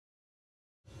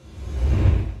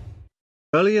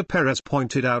Earlier Perez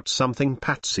pointed out something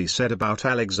Patsy said about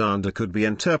Alexander could be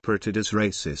interpreted as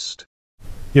racist.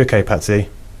 You okay, Patsy?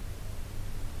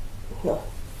 No.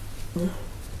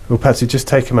 Well, Patsy, just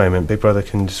take a moment. Big Brother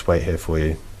can just wait here for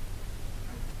you.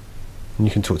 And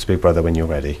you can talk to Big Brother when you're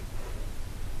ready.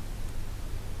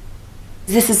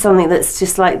 This is something that's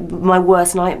just like my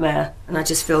worst nightmare, and I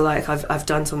just feel like I've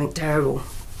done something terrible.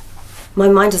 My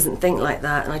mind doesn't think like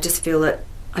that, and I just feel that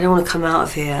I don't want to come out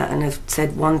of here and have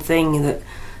said one thing that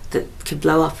could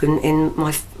blow up in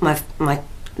my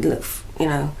you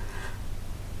know.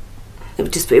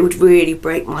 It would really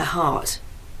break my heart.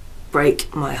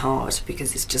 Break my heart,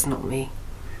 because it's just not me.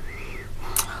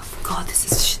 Oh God,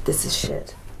 this is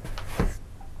shit.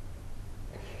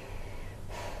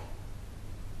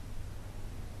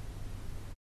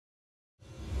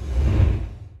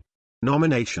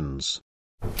 Nominations.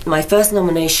 My first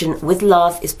nomination, with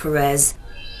love, is Perez.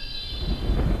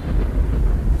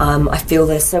 I feel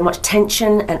there's so much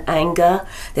tension and anger.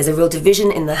 There's a real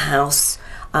division in the house.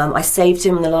 I saved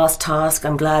him in the last task.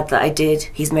 I'm glad that I did.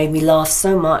 He's made me laugh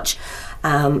so much.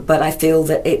 But I feel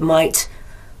that it might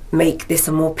make this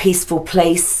a more peaceful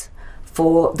place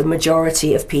for the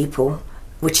majority of people,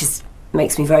 which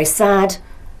makes me very sad,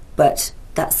 but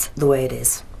that's the way it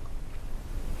is.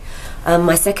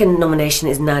 My second nomination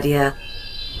is Nadia.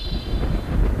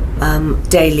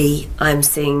 Daily, I'm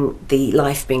seeing the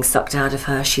life being sucked out of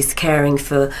her. She's caring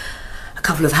for a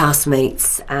couple of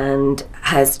housemates and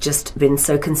has just been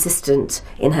so consistent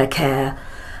in her care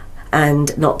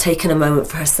and not taken a moment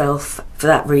for herself for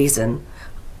that reason.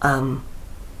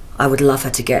 I would love her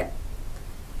to get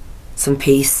some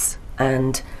peace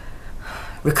and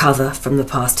recover from the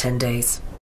past 10 days.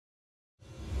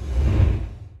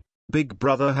 Big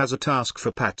Brother has a task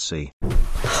for Patsy.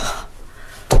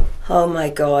 Oh my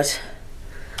God.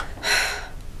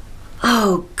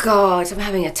 Oh God, I'm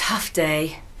having a tough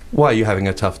day. Why are you having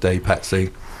a tough day,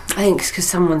 Patsy? I think it's because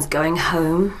someone's going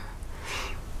home.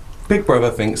 Big Brother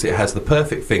thinks it has the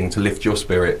perfect thing to lift your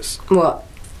spirits. What?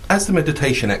 As the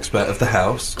meditation expert of the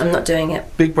house, I'm not doing it.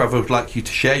 Big Brother would like you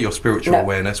to share your spiritual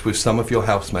awareness with some of your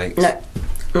housemates. No, I'm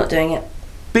not doing it.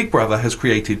 Big Brother has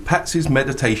created Patsy's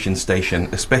meditation station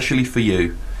especially for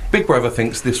you. Big Brother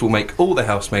thinks this will make all the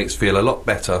housemates feel a lot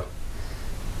better.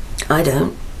 I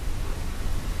don't.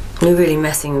 You're really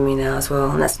messing with me now as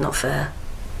well, and that's not fair.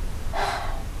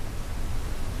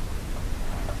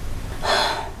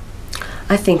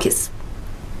 I think it's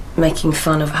making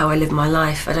fun of how I live my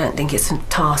life. I don't think it's a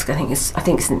task. I think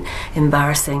it's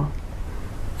embarrassing,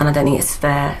 and I don't think it's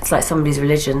fair. It's like somebody's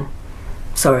religion.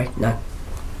 Sorry, no.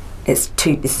 This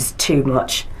is too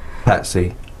much.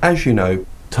 Patsy, as you know,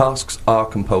 tasks are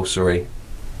compulsory.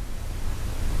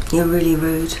 You're really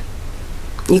rude.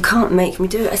 You can't make me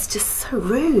do it. It's just so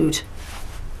rude.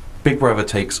 Big Brother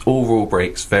takes all rule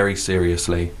breaks very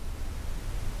seriously.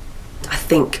 I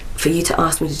think for you to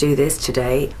ask me to do this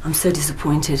today, I'm so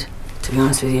disappointed, to be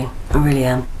honest with you. I really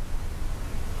am.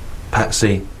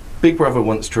 Patsy, Big Brother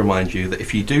wants to remind you that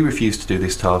if you do refuse to do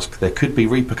this task, there could be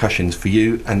repercussions for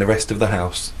you and the rest of the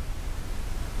house.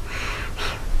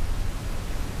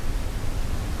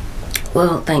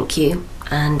 Well, thank you.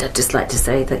 And I'd just like to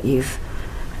say that you've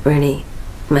really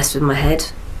messed with my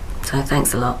head. So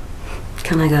thanks a lot.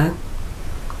 Can I go?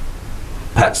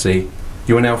 Patsy,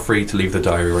 you are now free to leave the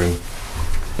diary room.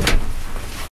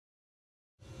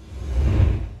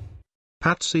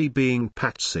 Patsy being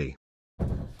Patsy.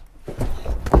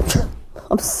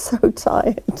 I'm so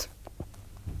tired.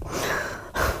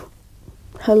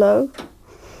 Hello?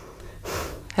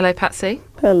 Hello, Patsy.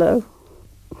 Hello.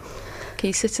 Can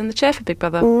you sit in the chair for Big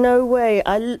Brother? No way.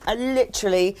 I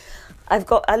literally, I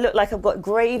look like I've got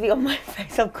gravy on my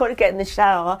face. I've got to get in the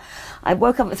shower. I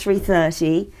woke up at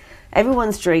 3:30.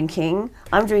 Everyone's drinking.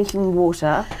 I'm drinking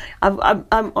water.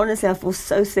 I'm honestly, I feel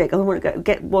so sick. I want to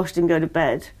get washed and go to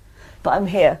bed. But I'm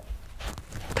here.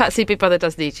 Patsy, Big Brother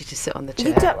does need you to sit on the chair.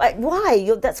 You don't,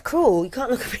 why? That's cruel. You can't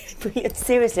look at me.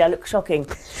 Seriously, I look shocking.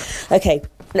 Okay,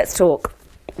 let's talk.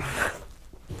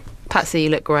 Patsy, you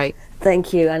look great.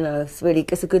 Thank you. I know,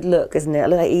 it's a good look, isn't it? I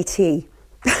look like E.T.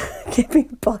 Give me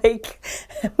a bike.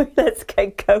 Let's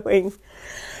get going.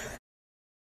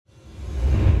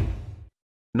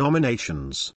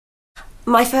 Nominations.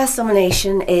 My first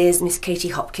nomination is Miss Katie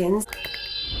Hopkins.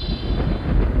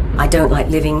 I don't like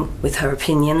living with her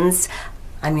opinions.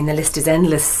 I mean, the list is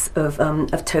endless of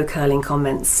toe curling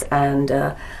comments, and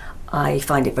I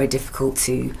find it very difficult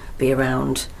to be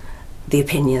around the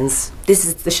opinions. This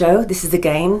is the show, this is the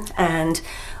game, and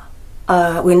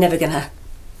we're never going to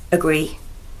agree,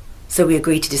 so we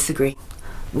agree to disagree.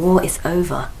 War is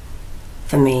over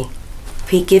for me.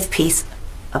 Give peace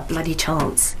a bloody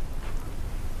chance.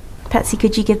 Patsy,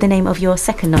 could you give the name of your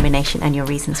second nomination and your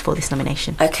reasons for this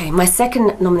nomination? Okay, my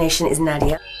second nomination is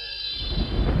Nadia.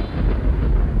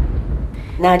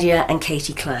 Nadia and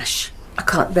Katie clash. I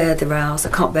can't bear the rows, I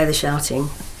can't bear the shouting.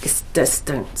 We just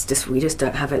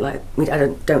don't have it like,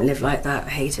 I don't live like that, I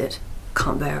hate it.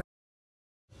 Can't bear it.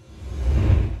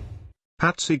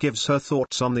 Patsy gives her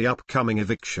thoughts on the upcoming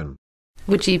eviction.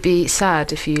 Would you be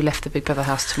sad if you left the Big Brother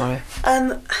house tomorrow?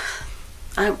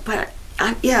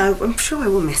 Yeah, I'm sure I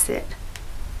will miss it.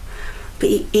 But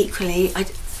equally, I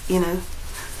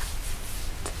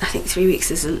think 3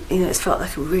 weeks is, it's felt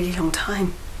like a really long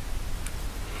time.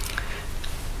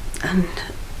 And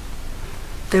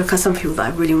there are some people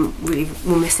that I really, really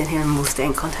will miss in here and will stay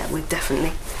in contact with,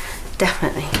 definitely.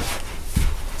 Definitely.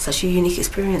 Such a unique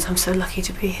experience. I'm so lucky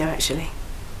to be here, actually.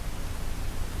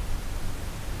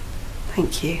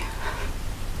 Thank you.